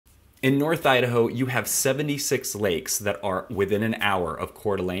In North Idaho, you have 76 lakes that are within an hour of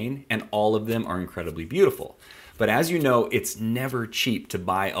Coeur d'Alene, and all of them are incredibly beautiful. But as you know, it's never cheap to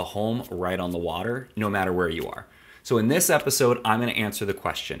buy a home right on the water, no matter where you are. So in this episode, I'm going to answer the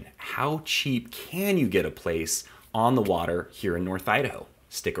question, how cheap can you get a place on the water here in North Idaho?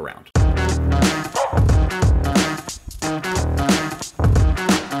 Stick around.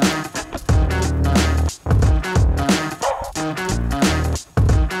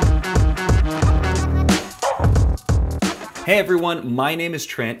 Hey everyone, my name is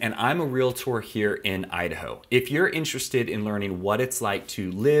Trent and I'm a realtor here in Idaho. If you're interested in learning what it's like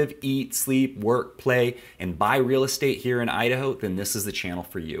to live, eat, sleep, work, play, and buy real estate here in Idaho, then this is the channel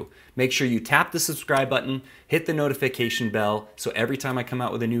for you. Make sure you tap the subscribe button, hit the notification bell, so every time I come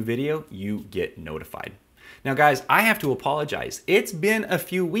out with a new video, you get notified. Now guys, I have to apologize. It's been a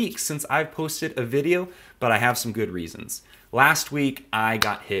few weeks since I've posted a video, but I have some good reasons. Last week, I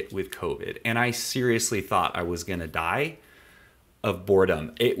got hit with COVID and I seriously thought I was gonna die of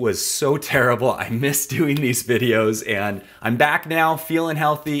boredom. It was so terrible. I miss doing these videos and I'm back now feeling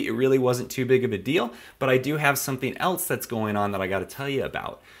healthy. It really wasn't too big of a deal, but I do have something else that's going on that I got to tell you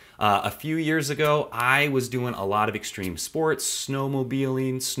about. A few years ago, I was doing a lot of extreme sports,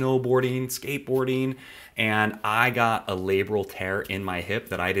 snowmobiling, snowboarding, skateboarding, and I got a labral tear in my hip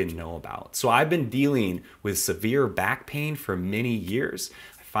that I didn't know about. So I've been dealing with severe back pain for many years.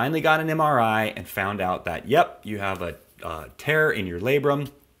 I finally got an MRI and found out that, yep, you have a tear in your labrum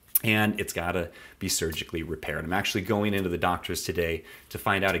and it's got to be surgically repaired. I'm actually going into the doctors today to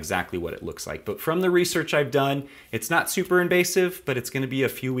find out exactly what it looks like. But from the research I've done, it's not super invasive, but it's going to be a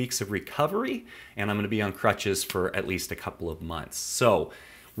few weeks of recovery and I'm going to be on crutches for at least a couple of months. So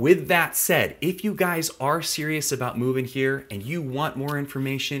with that said, if you guys are serious about moving here and you want more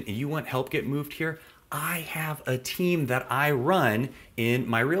information and you want help get moved here, I have a team that I run in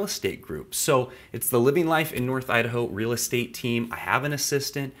my real estate group. So it's the Living Life in North Idaho real estate team. I have an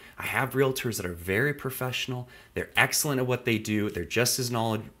assistant. I have realtors that are very professional. They're excellent at what they do. They're just as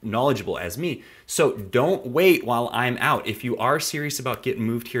knowledgeable as me. So don't wait while I'm out. If you are serious about getting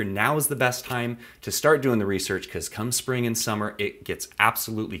moved here, now is the best time to start doing the research because come spring and summer, it gets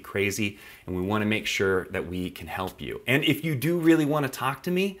absolutely crazy and we want to make sure that we can help you. And if you do really want to talk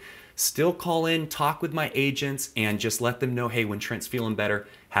to me, still call in, talk with my agents, and just let them know, hey, when Trent's feeling better,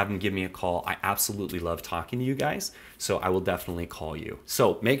 have them give me a call. I absolutely love talking to you guys, so I will definitely call you.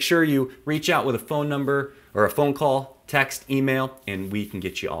 So make sure you reach out with a phone number or a phone call, text, email, and we can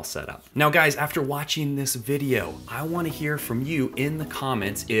get you all set up. Now guys, after watching this video, I want to hear from you in the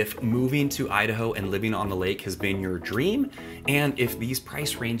comments if moving to Idaho and living on the lake has been your dream, and if these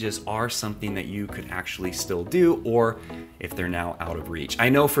price ranges are something that you could actually still do, or if they're now out of reach. I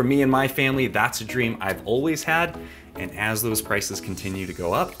know for me and my family, that's a dream I've always had, and as those prices continue to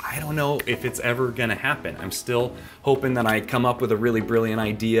go up, I don't know if it's ever gonna happen. I'm still hoping that I come up with a really brilliant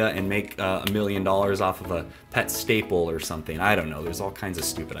idea and make $1 million off of a pet staple or something. I don't know, there's all kinds of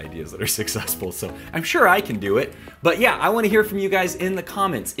stupid ideas that are successful, so I'm sure I can do it. But yeah, I wanna hear from you guys in the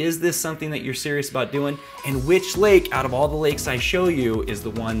comments. Is this something that you're serious about doing? And which lake out of all the lakes I show you is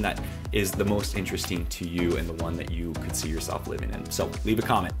the one that is the most interesting to you and the one that you could see yourself living in? So leave a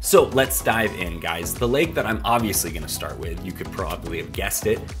comment. So let's dive in, guys. The lake that I'm obviously gonna start with, you could probably have guessed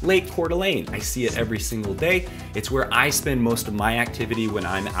it, Lake Coeur d'Alene. I see it every single day. It's where I spend most of my activity when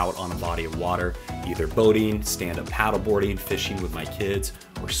I'm out on a body of water, either boating, stand-up paddleboarding, fishing with my kids,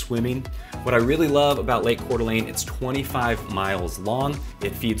 or swimming. What I really love about Lake Coeur d'Alene, it's 25 miles long.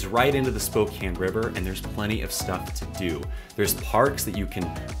 It feeds right into the Spokane River and there's plenty of stuff to do. There's parks that you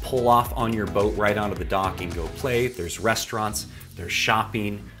can pull off on your boat right onto the dock and go play. There's restaurants, there's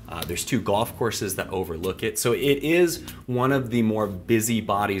shopping, there's 2 golf courses that overlook it. So it is one of the more busy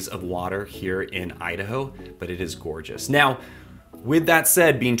bodies of water here in Idaho, but it is gorgeous. Now, with that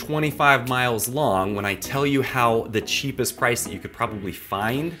said, being 25 miles long, when I tell you how the cheapest price that you could probably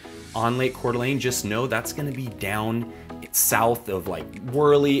find on Lake Coeur d'Alene, just know that's gonna be down south of like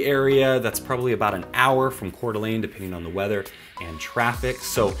Worley area. That's probably about an hour from Coeur d'Alene, depending on the weather and traffic.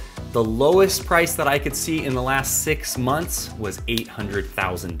 So the lowest price that I could see in the last 6 months was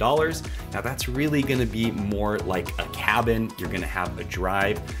 $800,000. Now that's really gonna be more like a cabin. You're gonna have a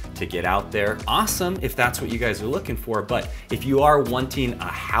drive to get out there. Awesome if that's what you guys are looking for, but if you are wanting a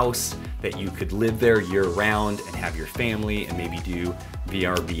house that you could live there year round and have your family and maybe do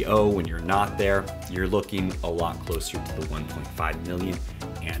VRBO when you're not there, you're looking a lot closer to the 1.5 million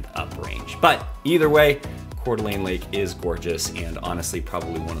and up range. But either way, Coeur d'Alene Lake is gorgeous and honestly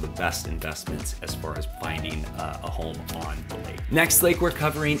probably one of the best investments as far as finding a home on the lake. Next lake we're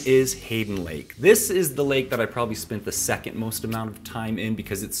covering is Hayden Lake. This is the lake that I probably spent the second most amount of time in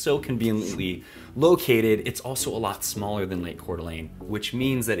because it's so conveniently located. It's also a lot smaller than Lake Coeur d'Alene, which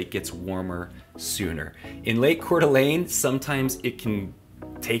means that it gets warmer sooner. In Lake Coeur d'Alene, sometimes it can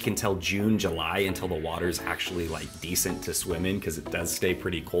take until June, July until the water's actually like decent to swim in because it does stay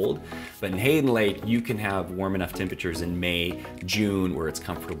pretty cold. But in Hayden Lake, you can have warm enough temperatures in May, June where it's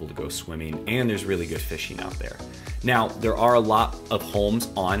comfortable to go swimming and there's really good fishing out there. Now, there are a lot of homes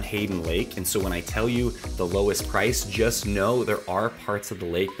on Hayden Lake, and so when I tell you the lowest price, just know there are parts of the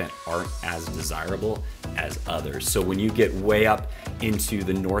lake that aren't as desirable as others. So when you get way up into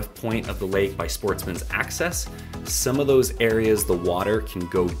the north point of the lake by Sportsman's Access, some of those areas the water can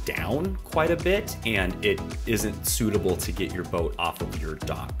go down quite a bit and it isn't suitable to get your boat off of your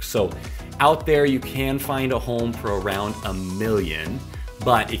dock. So out there you can find a home for around $1 million.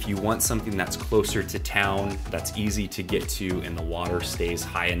 But if you want something that's closer to town, that's easy to get to, and the water stays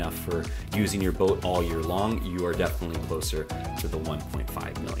high enough for using your boat all year long, you are definitely closer to the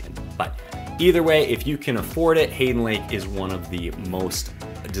 1.5 million. But either way, if you can afford it, Hayden Lake is one of the most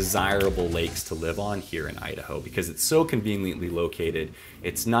desirable lakes to live on here in Idaho because it's so conveniently located.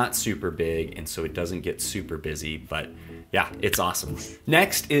 It's not super big, and so it doesn't get super busy, but yeah, it's awesome.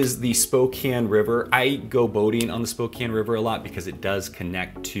 Next is the Spokane River. I go boating on the Spokane River a lot because it does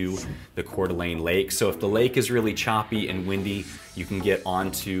connect to the Coeur d'Alene Lake. So if the lake is really choppy and windy, you can get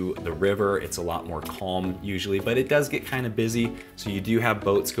onto the river. It's a lot more calm usually, but it does get kind of busy. So you do have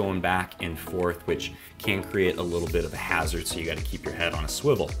boats going back and forth, which can create a little bit of a hazard. So you got to keep your head on a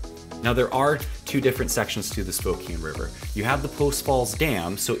swivel. Now there are two different sections to the Spokane River. You have the Post Falls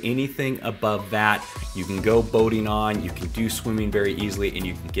Dam, so anything above that you can go boating on, you can do swimming very easily, and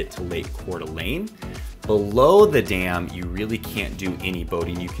you can get to Lake Coeur d'Alene. Below the dam, you really can't do any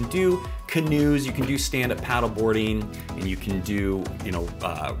boating. You can do canoes, you can do stand-up paddleboarding, and you can do,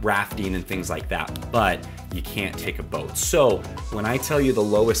 rafting and things like that, but you can't take a boat. So when I tell you the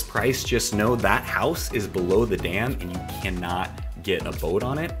lowest price, just know that house is below the dam and you cannot get a boat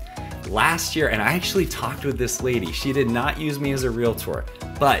on it. Last year, and I actually talked with this lady, she did not use me as a realtor,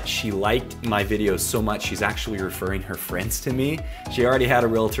 but she liked my videos so much she's actually referring her friends to me. She already had a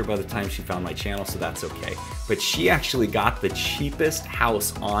realtor by the time she found my channel, so that's okay. But she actually got the cheapest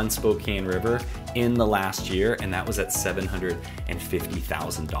house on Spokane River in the last year, and that was at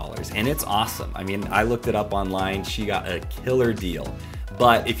 $750,000. And it's awesome. I mean, I looked it up online. She got a killer deal.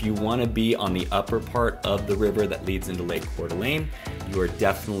 But if you want to be on the upper part of the river that leads into Lake Coeur d'Alene, you are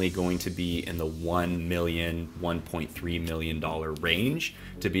definitely going to be in the $1 million, $1.3 million range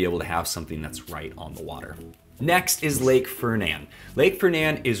to be able to have something that's right on the water. Next is Lake Fernan. Lake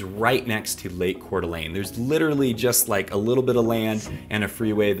Fernan is right next to Lake Coeur d'Alene. There's literally just like a little bit of land and a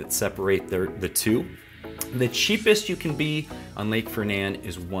freeway that separate the two. The cheapest you can be on Lake Fernan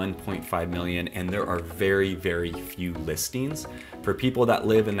is 1.5 million, and there are very, very few listings. For people that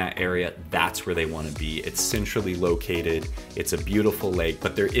live in that area, that's where they want to be. It's centrally located. It's a beautiful lake,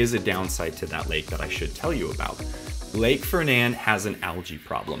 but there is a downside to that lake that I should tell you about. Lake Fernan has an algae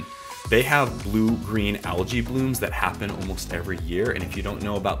problem. They have blue-green algae blooms that happen almost every year, and if you don't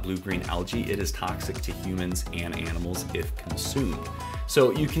know about blue-green algae, it is toxic to humans and animals if consumed.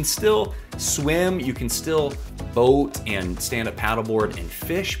 So you can still swim, you can still boat and stand up paddleboard and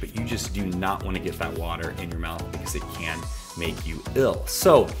fish, but you just do not want to get that water in your mouth because it can make you ill.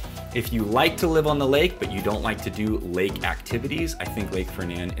 So if you like to live on the lake, but you don't like to do lake activities, I think Lake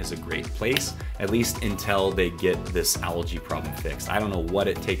Fernan is a great place, at least until they get this algae problem fixed. I don't know what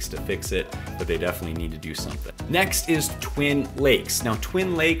it takes to fix it, but they definitely need to do something. Next is Twin Lakes. Now,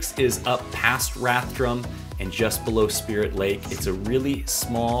 Twin Lakes is up past Rathdrum and just below Spirit Lake. It's a really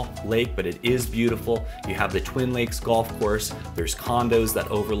small lake, but it is beautiful. You have the Twin Lakes Golf Course, there's condos that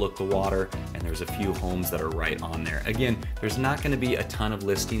overlook the water, and there's a few homes that are right on there. Again, there's not gonna be a ton of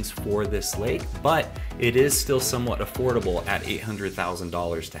listings for this lake, but it is still somewhat affordable at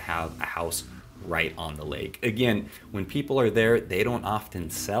 $800,000 to have a house right on the lake. Again, when people are there, they don't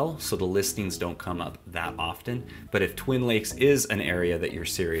often sell, so the listings don't come up that often. But if Twin Lakes is an area that you're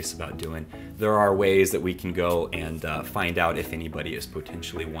serious about doing, there are ways that we can go and find out if anybody is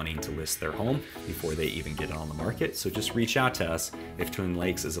potentially wanting to list their home before they even get it on the market. So just reach out to us if Twin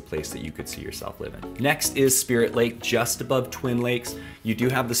Lakes is a place that you could see yourself living. Next is Spirit Lake, just above Twin Lakes. You do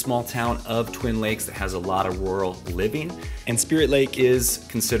have the small town of Twin Lakes that has a lot of rural living, and Spirit Lake is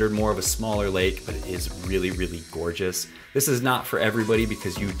considered more of a smaller lake, but it is really, really gorgeous. This is not for everybody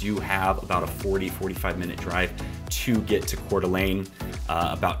because you do have about a 40-45 minute drive to get to Coeur d'Alene,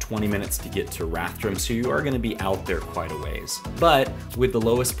 about 20 minutes to get to Rathdrum, so you are gonna be out there quite a ways. But with the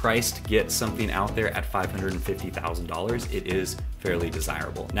lowest price to get something out there at $550,000, it is fairly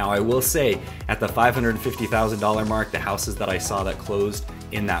desirable. Now I will say, at the $550,000 mark, the houses that I saw that closed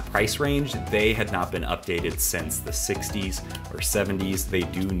in that price range, they had not been updated since the 60s or 70s. They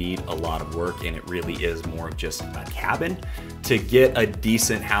do need a lot of work, and it really is more of just a cabin. To get a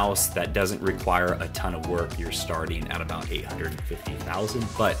decent house that doesn't require a ton of work, you're starting at about $850,000.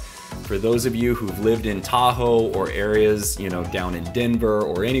 But for those of you who've lived in Tahoe or areas, you know, down in Denver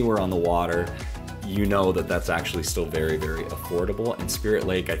or anywhere on the water, you know that that's actually still very, very affordable. And Spirit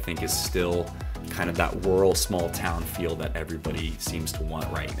Lake, I think, is still kind of that rural small town feel that everybody seems to want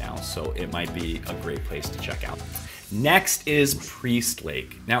right now. So it might be a great place to check out. Next is Priest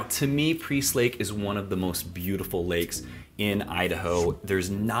Lake. Now, to me, Priest Lake is one of the most beautiful lakes in Idaho. There's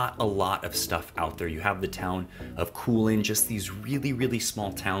not a lot of stuff out there. You have the town of Coolin, just these really, really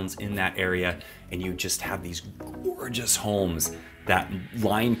small towns in that area, and you just have these gorgeous homes that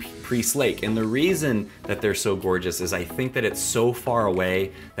line Priest Lake. And the reason that they're so gorgeous is I think that it's so far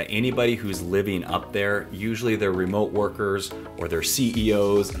away that anybody who's living up there, usually they're remote workers or they're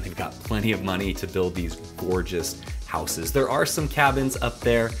CEOs, and they've got plenty of money to build these gorgeous houses. There are some cabins up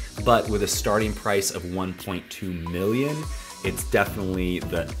there, but with a starting price of 1.2 million, it's definitely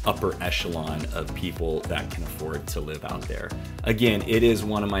the upper echelon of people that can afford to live out there. Again, it is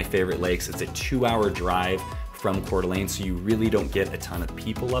one of my favorite lakes. It's a 2-hour drive from Coeur d'Alene, so you really don't get a ton of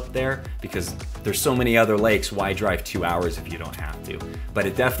people up there because there's so many other lakes. Why drive 2 hours if you don't have to? But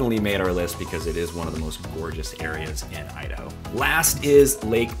it definitely made our list because it is one of the most gorgeous areas in Idaho. Last is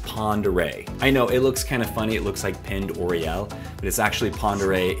Lake Pend Oreille. I know it looks kind of funny. It looks like Pend Oreille, but it's actually Pend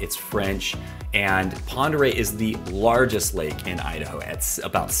Oreille. It's French. And Pend Oreille is the largest lake in Idaho. It's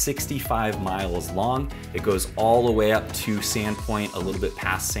about 65 miles long. It goes all the way up to Sandpoint, a little bit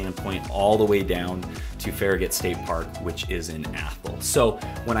past Sandpoint, all the way down to Farragut State Park, which is in Athol. So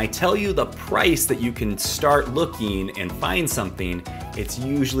when I tell you the price that you can start looking and find something, it's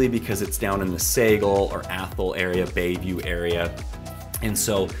usually because it's down in the Sagal or Athol area, Bayview area. And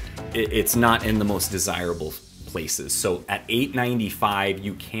so it's not in the most desirable places. So at $895,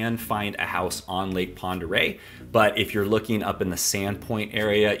 you can find a house on Lake Pend Oreille, but if you're looking up in the Sandpoint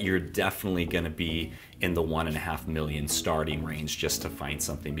area, you're definitely going to be in the 1.5 million starting range just to find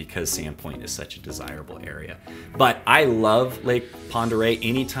something because Sandpoint is such a desirable area. But I love Lake Pend Oreille.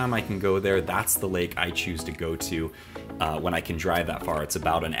 Anytime I can go there, that's the lake I choose to go to when I can drive that far. It's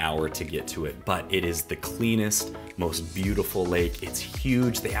about an hour to get to it, but it is the cleanest, most beautiful lake. It's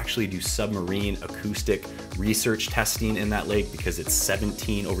huge. They actually do submarine acoustic research testing in that lake because it's over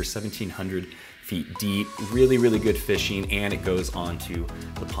 1,700 feet deep, really, really good fishing, and it goes onto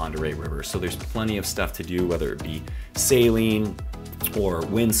the Pend Oreille River. So there's plenty of stuff to do, whether it be sailing or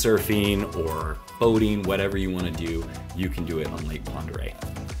windsurfing or boating, whatever you want to do, you can do it on Lake Pend Oreille.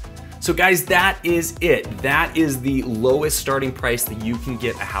 So guys, that is it. That is the lowest starting price that you can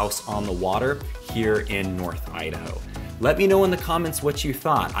get a house on the water here in North Idaho. Let me know in the comments what you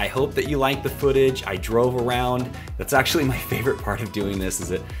thought. I hope that you liked the footage. I drove around. That's actually my favorite part of doing this, is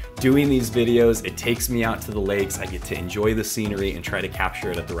that doing these videos, it takes me out to the lakes. I get to enjoy the scenery and try to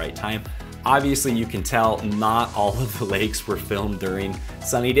capture it at the right time. Obviously, you can tell not all of the lakes were filmed during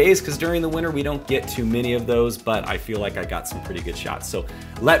sunny days because during the winter we don't get too many of those, but I feel like I got some pretty good shots. So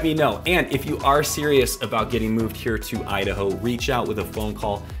let me know. And if you are serious about getting moved here to Idaho, reach out with a phone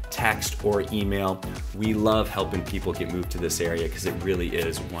call, text, or email. We love helping people get moved to this area because it really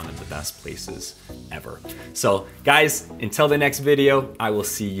is one of the best places ever. So guys, until the next video, I will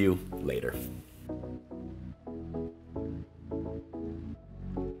see you later.